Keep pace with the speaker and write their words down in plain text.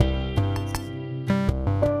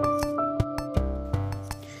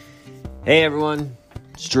Hey everyone,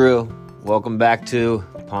 it's Drew. Welcome back to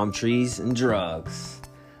Palm Trees and Drugs.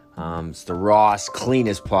 It's the rawest,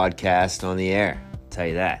 cleanest podcast on the air, I'll tell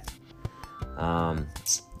you that.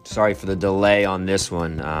 Sorry for the delay on this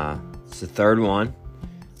one. It's the third one.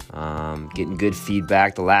 Getting good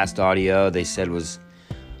feedback. The last audio they said was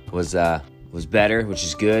better, which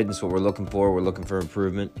is good. That's what we're looking for. We're looking for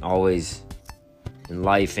improvement. Always in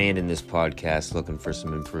life and in this podcast, looking for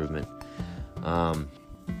some improvement.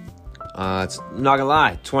 It's not gonna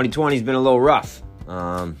lie, 2020 has been a little rough.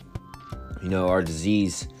 Our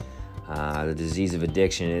disease, the disease of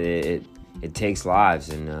addiction, it takes lives,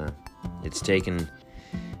 and it's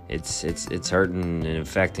hurting and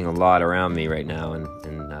affecting a lot around me right now, and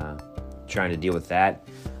trying to deal with that.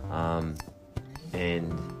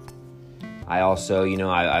 And I also,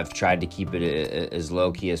 I've tried to keep it as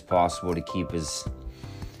low key as possible, to keep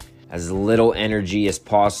as little energy as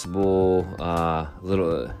possible,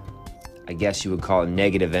 I guess you would call it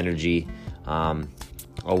negative energy,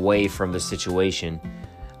 away from the situation.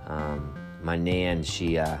 My nan,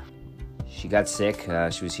 she got sick.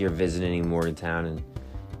 She was here visiting in Morgantown,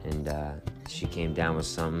 and she came down with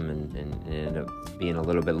something, and it ended up being a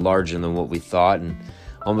little bit larger than what we thought, and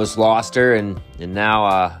almost lost her. And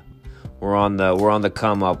now we're on the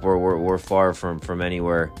come up. We're far from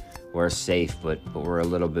anywhere we're safe, but we're a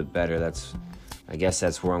little bit better. I guess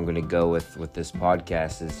that's where I'm going to go with this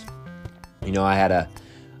podcast is. I had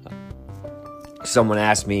someone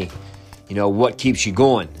asked me, what keeps you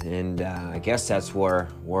going? And I guess that's where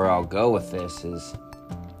I'll go with this is,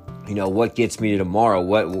 what gets me to tomorrow?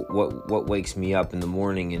 What wakes me up in the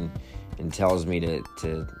morning and tells me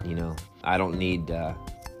to I don't need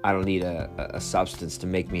a substance to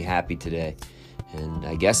make me happy today. And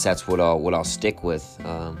I guess that's what I'll stick with.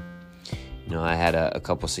 I had a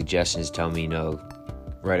couple suggestions tell me,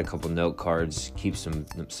 write a couple note cards, keep some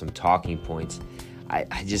talking points. I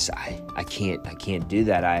can't do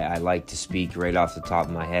that. I like to speak right off the top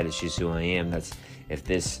of my head. It's just who I am. That's if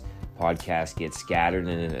this podcast gets scattered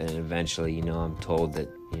and eventually, I'm told that,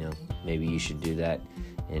 maybe you should do that,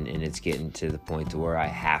 and it's getting to the point to where I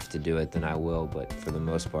have to do it, then I will. But for the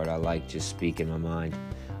most part, I like just speaking my mind.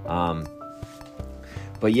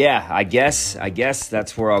 But yeah, I guess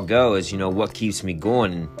that's where I'll go is, what keeps me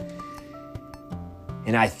going.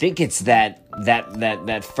 And I think it's that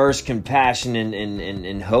first compassion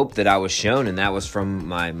and hope that I was shown, and that was from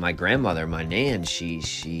my grandmother, my nan.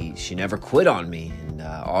 She never quit on me, and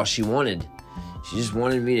all she just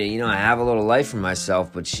wanted me to have a little life for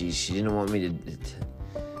myself, but she didn't want me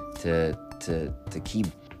to keep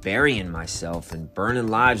burying myself and burning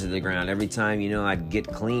lives to the ground. Every time I'd get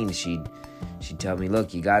clean, she'd tell me,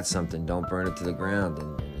 look, you got something, don't burn it to the ground.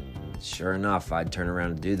 And sure enough, I'd turn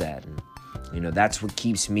around and do that. And that's what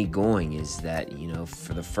keeps me going is that,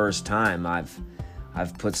 for the first time I've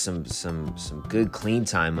put some good clean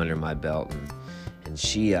time under my belt, and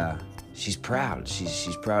she's proud.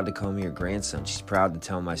 She's proud to call me her grandson. She's proud to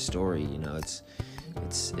tell my story.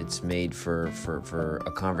 It's made for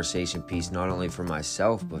a conversation piece, not only for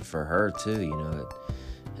myself but for her too.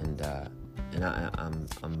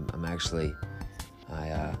 I'm actually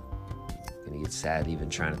gonna get sad even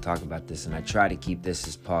trying to talk about this, and I try to keep this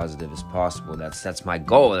as positive as possible. That's my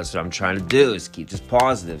goal. That's what I'm trying to do, is keep this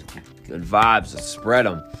positive, keep good vibes, spread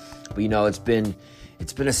them. But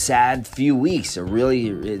it's been a sad few weeks.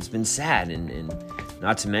 It's been sad, and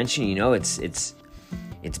not to mention, it's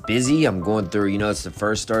busy. I'm going through, it's the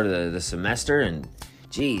first start of the semester, and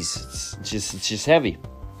geez, it's just heavy.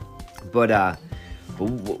 But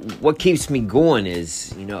what keeps me going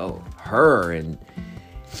is her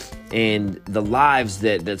and the lives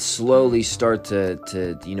that slowly start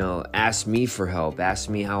to ask me for help, ask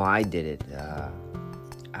me how I did it.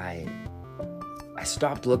 I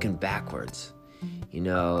stopped looking backwards,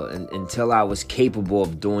 until I was capable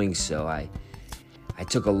of doing so. I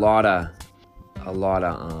took a lot of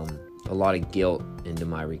guilt into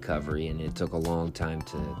my recovery, and it took a long time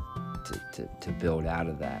to build out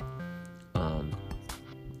of that.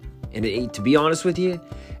 And to be honest with you,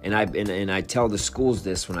 and I tell the schools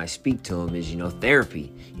this when I speak to them, is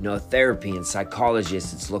therapy. Therapy and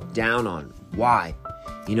psychologists, it's looked down on. Why?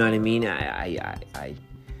 You know what I mean?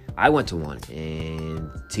 I went to one, and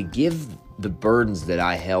to give the burdens that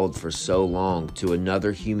I held for so long to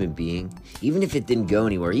another human being, even if it didn't go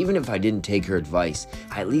anywhere, even if I didn't take her advice,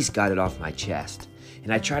 I at least got it off my chest.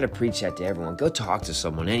 And I try to preach that to everyone. Go talk to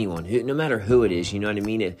someone, anyone, no matter who it is. You know what I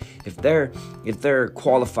mean? If they're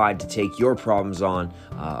qualified to take your problems on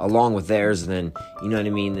along with theirs, then you know what I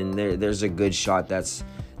mean. Then there's a good shot. That's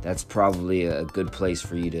probably a good place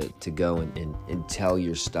for you to go and tell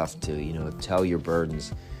your stuff to. Tell your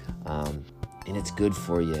burdens. And it's good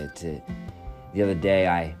for you to. The other day,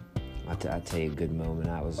 I'll tell you a good moment.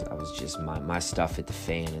 I was just my stuff hit the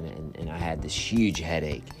fan, and I had this huge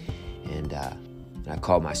headache, and I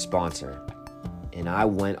called my sponsor, and I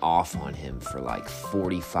went off on him for like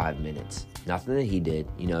 45 minutes. Nothing that he did,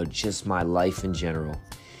 just my life in general.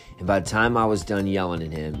 And by the time I was done yelling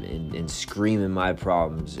at him and screaming my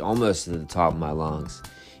problems almost to the top of my lungs,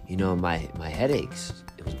 my headaches,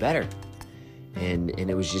 it was better. And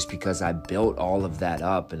it was just because I built all of that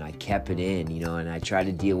up and I kept it in, and I tried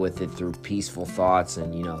to deal with it through peaceful thoughts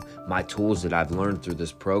and, my tools that I've learned through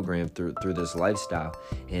this program, through this lifestyle.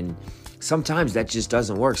 And sometimes that just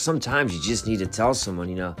doesn't work. Sometimes you just need to tell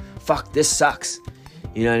someone, fuck, this sucks.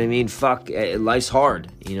 You know what I mean? Fuck, life's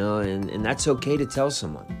hard, and that's okay to tell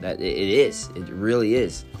someone. That it is. It really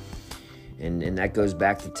is. And that goes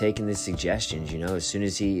back to taking the suggestions, as soon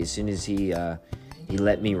as he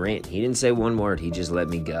let me rant. He didn't say one word. He just let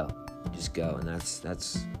me go. Just go. And that's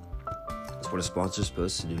what a sponsor's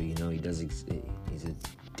supposed to do. He's a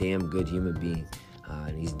damn good human being.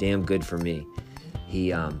 And he's damn good for me.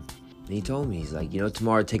 He told me, he's like,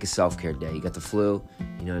 tomorrow take a self-care day. You got the flu,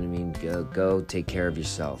 you know what I mean? Go take care of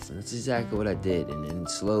yourself. And that's exactly what I did. And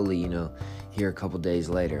slowly, here a couple days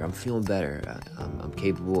later, I'm feeling better. I'm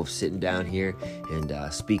capable of sitting down here and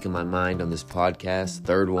speaking my mind on this podcast.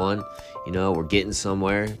 Third one, we're getting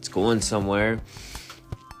somewhere. It's going somewhere.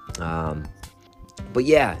 But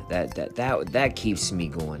yeah, that keeps me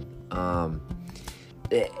going.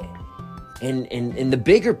 And the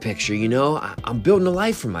bigger picture, I'm building a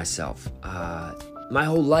life for myself. My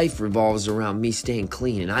whole life revolves around me staying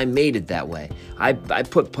clean, and I made it that way. I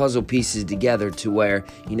put puzzle pieces together to where,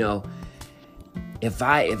 if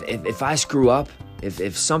I screw up,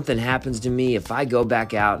 if something happens to me, if I go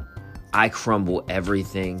back out, I crumble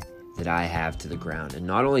everything that I have to the ground. And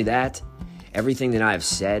not only that, everything that I have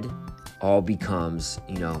said all becomes,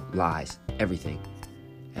 lies. Everything.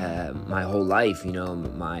 My whole life,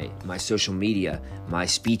 my social media, my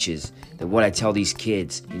speeches, that what I tell these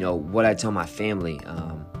kids, what I tell my family,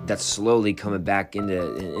 that's slowly coming back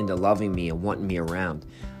into loving me and wanting me around.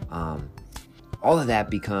 All of that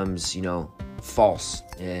becomes, false,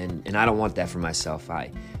 and I don't want that for myself.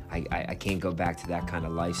 I can't go back to that kind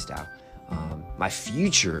of lifestyle. My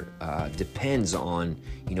future depends on,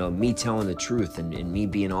 me telling the truth and me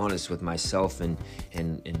being honest with myself and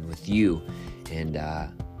with you.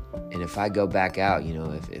 And if I go back out,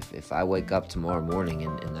 if I wake up tomorrow morning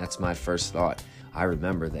and that's my first thought, I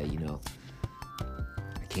remember that,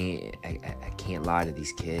 I can't lie to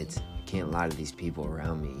these kids. I can't lie to these people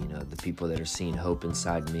around me. The people that are seeing hope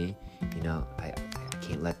inside me, I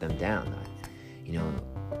can't let them down.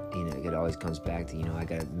 It always comes back to, I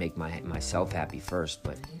got to make myself happy first,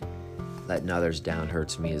 but letting others down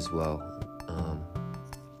hurts me as well.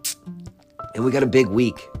 And we got a big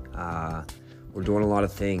week. We're doing a lot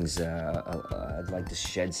of things. I'd like to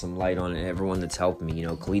shed some light on everyone that's helped me.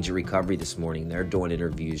 Collegiate Recovery this morning, they're doing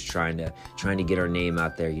interviews, trying to get our name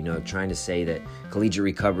out there. Trying to say that Collegiate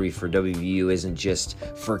Recovery for WVU isn't just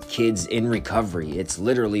for kids in recovery. It's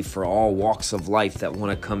literally for all walks of life that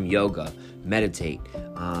want to come yoga, meditate.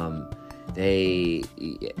 They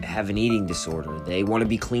have an eating disorder. They want to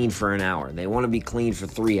be clean for an hour. They want to be clean for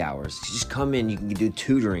 3 hours. Just come in. You can do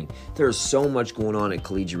tutoring. There's so much going on at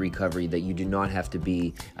Collegiate Recovery that you do not have to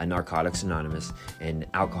be a Narcotics Anonymous and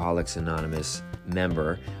Alcoholics Anonymous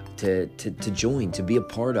member to join, to be a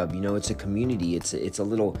part of. It's a community. It's a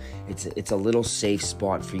little safe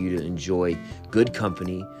spot for you to enjoy good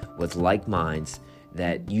company with like minds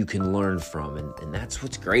that you can learn from, and that's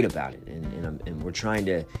what's great about it. And we're trying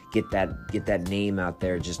to get that name out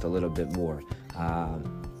there just a little bit more.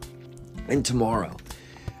 And tomorrow,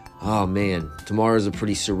 oh man, tomorrow is a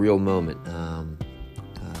pretty surreal moment.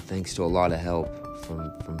 Thanks to a lot of help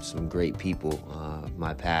from some great people of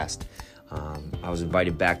my past. I was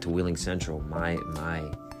invited back to Wheeling Central, my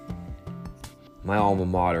alma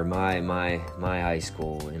mater, my high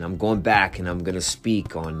school, and I'm going back and I'm going to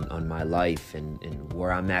speak on my life and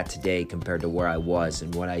where I'm at today compared to where I was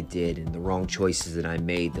and what I did and the wrong choices that I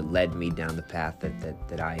made that led me down the path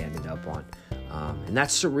that I ended up on. And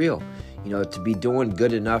that's surreal, to be doing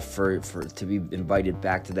good enough for to be invited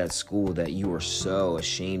back to that school that you were so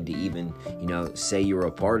ashamed to even, say you were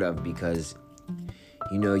a part of because,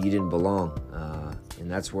 you didn't belong. And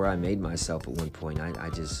that's where I made myself at one point.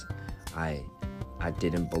 I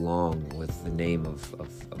didn't belong with the name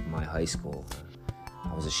of my high school.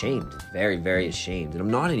 I was ashamed, very, very ashamed. And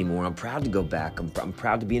I'm not anymore. I'm proud to go back. I'm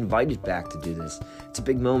proud to be invited back to do this. It's a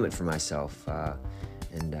big moment for myself.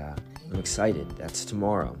 And I'm excited. That's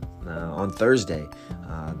tomorrow. on Thursday,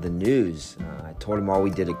 the news. I told them all we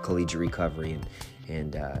did at Collegiate Recovery,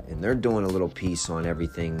 and they're doing a little piece on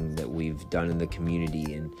everything that we've done in the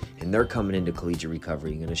community, and they're coming into Collegiate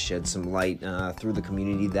Recovery, going to shed some light through the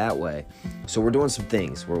community that way. So we're doing some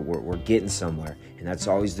things. We're getting somewhere, and that's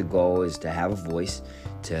always the goal, is to have a voice,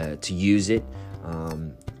 to use it,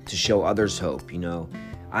 to show others hope.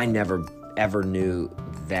 I never ever knew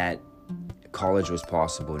that college was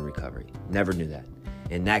possible in recovery. Never knew that.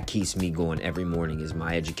 And that keeps me going every morning, is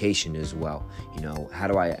my education as well. How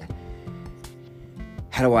do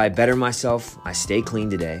I better myself? I stay clean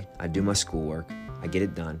today. I do my schoolwork. I get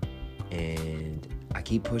it done. And I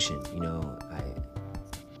keep pushing.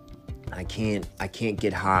 I can't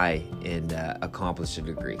get high and accomplish a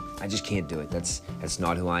degree. I just can't do it. That's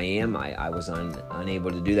not who I am. I was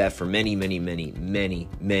unable to do that for many, many, many, many,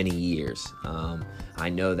 many years. I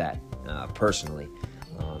know that personally.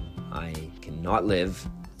 I cannot live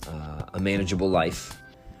a manageable life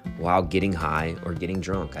while getting high or getting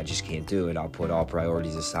drunk. I just can't do it. I'll put all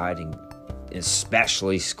priorities aside, and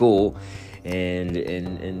especially school, and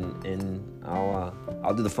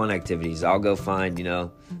I'll do the fun activities. I'll go find the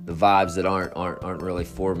vibes that aren't really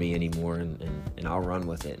for me anymore, and I'll run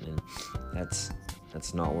with it. And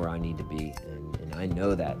that's not where I need to be, and I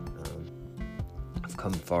know that. I've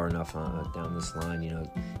come far enough down this line.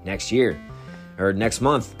 Next year or next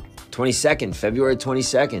month, February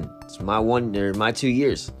 22nd. It's my 2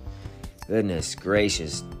 years. Goodness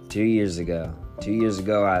gracious, 2 years ago. 2 years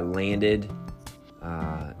ago, I landed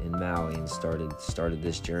in Maui and started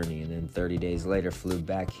this journey, and then 30 days later, flew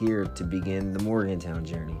back here to begin the Morgantown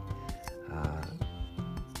journey.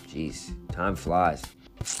 Time flies.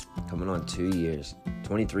 Coming on 2 years,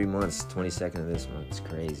 23 months, 22nd of this month. It's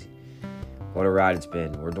crazy. What a ride it's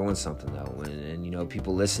been. We're doing something though, and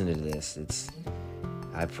people listen to this.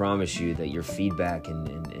 I promise you that your feedback and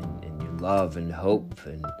your love and hope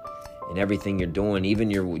and everything you're doing,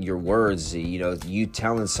 even your words, you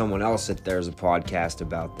telling someone else that there's a podcast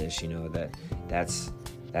about this,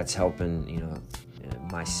 that's helping,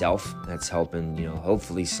 myself. That's helping,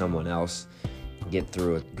 hopefully someone else get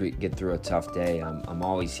through a tough day. I'm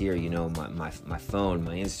always here, my phone,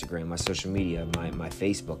 my Instagram, my social media, my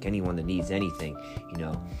Facebook, anyone that needs anything,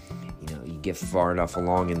 you get far enough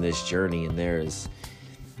along in this journey, and there is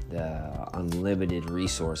the unlimited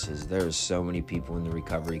resources. There's so many people in the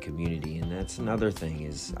recovery community, and that's another thing,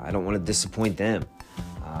 is I don't want to disappoint them.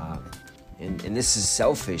 And this is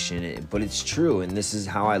selfish, but it's true, and this is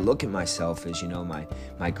how I look at myself. As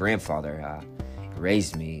my grandfather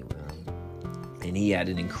raised me, and he had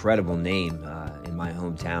an incredible name in my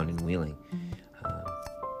hometown in Wheeling,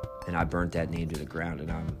 and I burnt that name to the ground,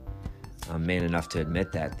 and I'm man enough to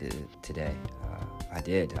admit that today. I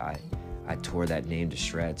did. I tore that name to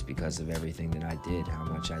shreds because of everything that I did, how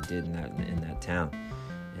much I did in that town,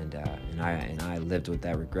 and I lived with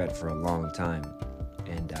that regret for a long time.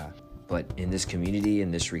 But in this community,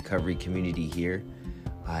 in this recovery community here,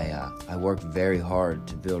 I worked very hard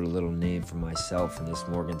to build a little name for myself in this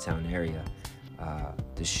Morgantown area,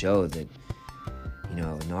 to show that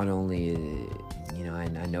not only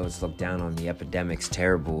I know it's looked down on, the epidemic's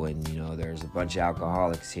terrible, and there's a bunch of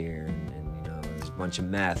alcoholics here, and there's a bunch of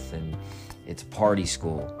meth, and it's a party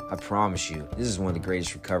school. I promise you, this is one of the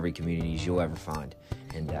greatest recovery communities you'll ever find,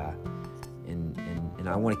 and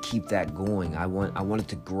I want to keep that going. I want it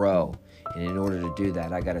to grow, and in order to do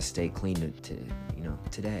that, I got to stay clean to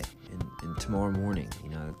today and tomorrow morning.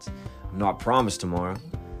 I'm not promised tomorrow,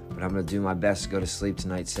 but I'm gonna do my best to go to sleep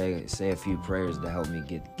tonight, say a few prayers to help me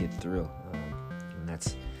get through, and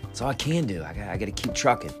that's all I can do. I got to keep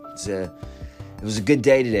trucking. It was a good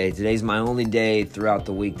day today. Today's my only day throughout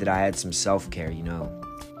the week that I had some self-care.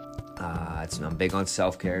 I'm big on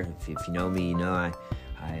self-care. If you know me, I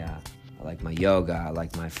like my yoga. I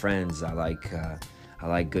like my friends. I like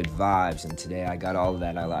good vibes. And today I got all of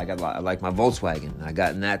that. I like my Volkswagen. I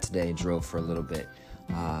got in that today and drove for a little bit.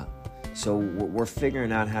 So we're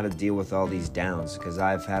figuring out how to deal with all these downs, because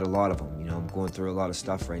I've had a lot of them. I'm going through a lot of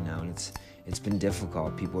stuff right now, and it's been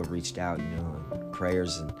difficult. People have reached out,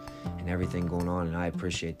 prayers and everything going on, and I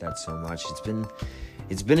appreciate that so much.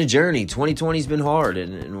 It's been a journey. 2020's been hard,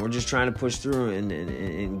 and we're just trying to push through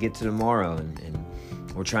and get to tomorrow, and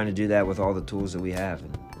we're trying to do that with all the tools that we have,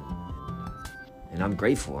 and I'm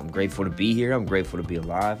grateful. I'm grateful to be here. I'm grateful to be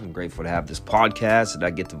alive. I'm grateful to have this podcast, that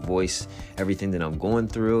I get to voice everything that I'm going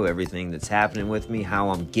through, everything that's happening with me, how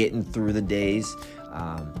I'm getting through the days,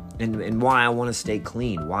 and why I want to stay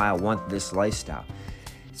clean, why I want this lifestyle.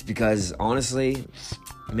 It's because, honestly,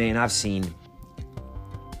 man, I've seen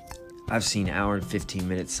hour and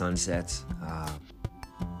 15-minute sunsets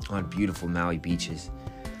on beautiful Maui beaches.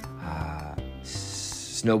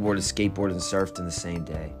 snowboarded, skateboarded, and surfed in the same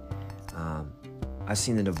day. I've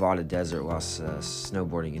seen the Nevada desert whilst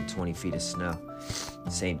snowboarding in 20 feet of snow at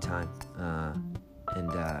the same time.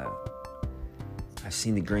 And I've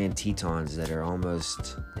seen the Grand Tetons that are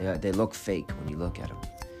almost, they look fake when you look at them.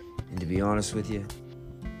 And to be honest with you,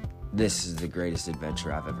 this is the greatest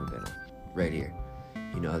adventure I've ever been on, right here.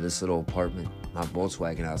 You know, this little apartment, my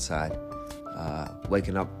Volkswagen outside,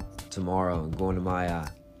 waking up tomorrow and going to my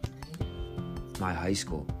high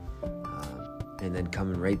school, and then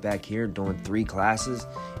coming right back here, doing 3 classes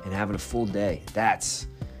and having a full day. That's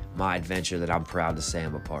my adventure that I'm proud to say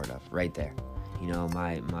I'm a part of, right there. You know,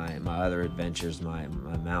 my other adventures, my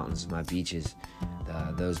mountains, my beaches,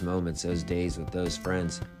 those moments, those days with those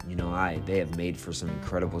friends, you know, they have made for some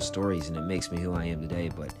incredible stories, and it makes me who I am today.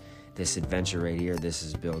 But this adventure right here, this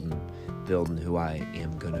is building who I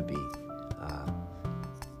am gonna be.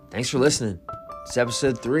 Thanks for listening. It's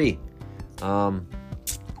episode 3.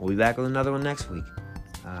 We'll be back with another one next week.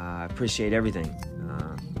 I appreciate everything.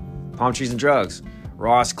 Palm Trees and Drugs,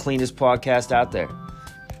 rawest, cleanest podcast out there.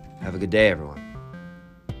 Have a good day, everyone.